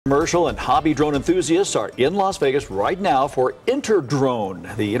Commercial and hobby drone enthusiasts are in Las Vegas right now for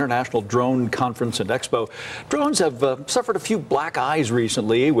InterDrone, the International Drone Conference and Expo. Drones have suffered a few black eyes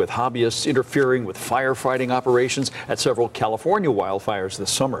recently, with hobbyists interfering with firefighting operations at several California wildfires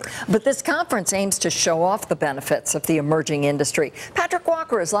this summer. But this conference aims to show off the benefits of the emerging industry. Patrick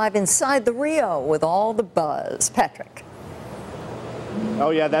Walker is live inside the Rio with all the buzz. Patrick. Oh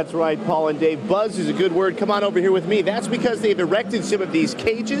yeah, that's right, Paul and Dave. Buzz is a good word. Come on over here with me. That's because they've erected some of these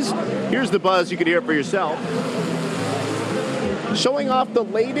cages. Here's the buzz. You can hear it for yourself. Showing off the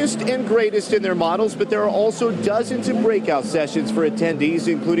latest and greatest in their models, but there are also dozens of breakout sessions for attendees,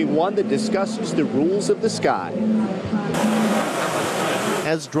 including one that discusses the rules of the sky.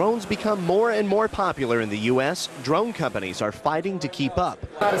 As drones become more and more popular in the U.S., drone companies are fighting to keep up.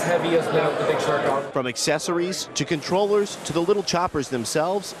 Not as heavy as the big shark dog. From accessories to controllers to the little choppers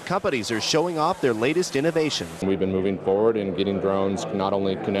themselves, companies are showing off their latest innovations. We've been moving forward and getting drones not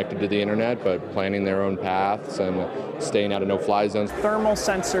only connected to the internet, but planning their own paths and staying out of no-fly zones. Thermal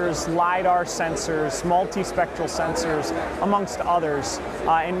sensors, LiDAR sensors, multispectral sensors, amongst others,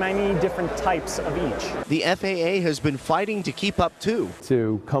 and many different types of each. The FAA has been fighting to keep up too.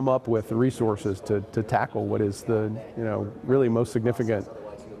 To come up with resources to tackle what is the, really most significant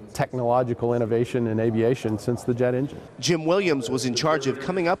technological innovation in aviation since the jet engine. Jim Williams was in charge of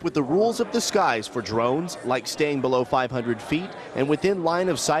coming up with the rules of the skies for drones, like staying below 500 feet and within line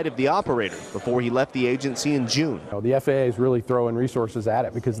of sight of the operator, before he left the agency in June. The FAA is really throwing resources at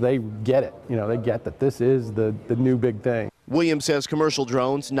it because they get it. They get that this is the new big thing. Williams says commercial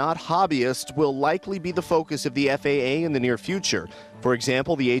drones, not hobbyists, will likely be the focus of the FAA in the near future. For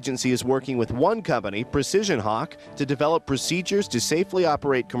example, the agency is working with one company, Precision Hawk, to develop procedures to safely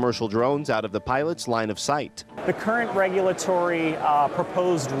operate commercial drones out of the pilot's line of sight. The current regulatory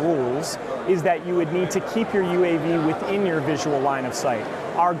proposed rules is that you would need to keep your UAV within your visual line of sight.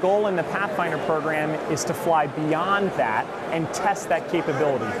 Our goal in the Pathfinder program is to fly beyond that and test that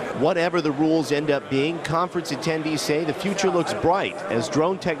capability. Whatever the rules end up being, conference attendees say the future looks bright as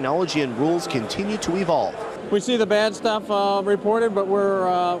drone technology and rules continue to evolve. We see the bad stuff reported, but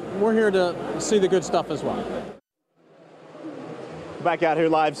we're here to see the good stuff as well. Back out here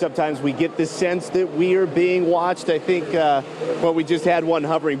live, sometimes we get the sense that we are being watched. I think, we just had one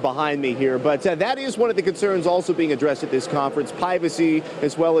hovering behind me here. But that is one of the concerns also being addressed at this conference, privacy,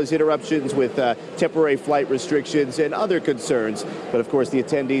 as well as interruptions with temporary flight restrictions and other concerns. But of course, the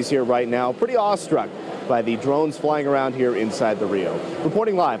attendees here right now pretty awestruck by the drones flying around here inside the Rio.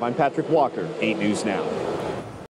 Reporting live, I'm Patrick Walker, 8 News Now.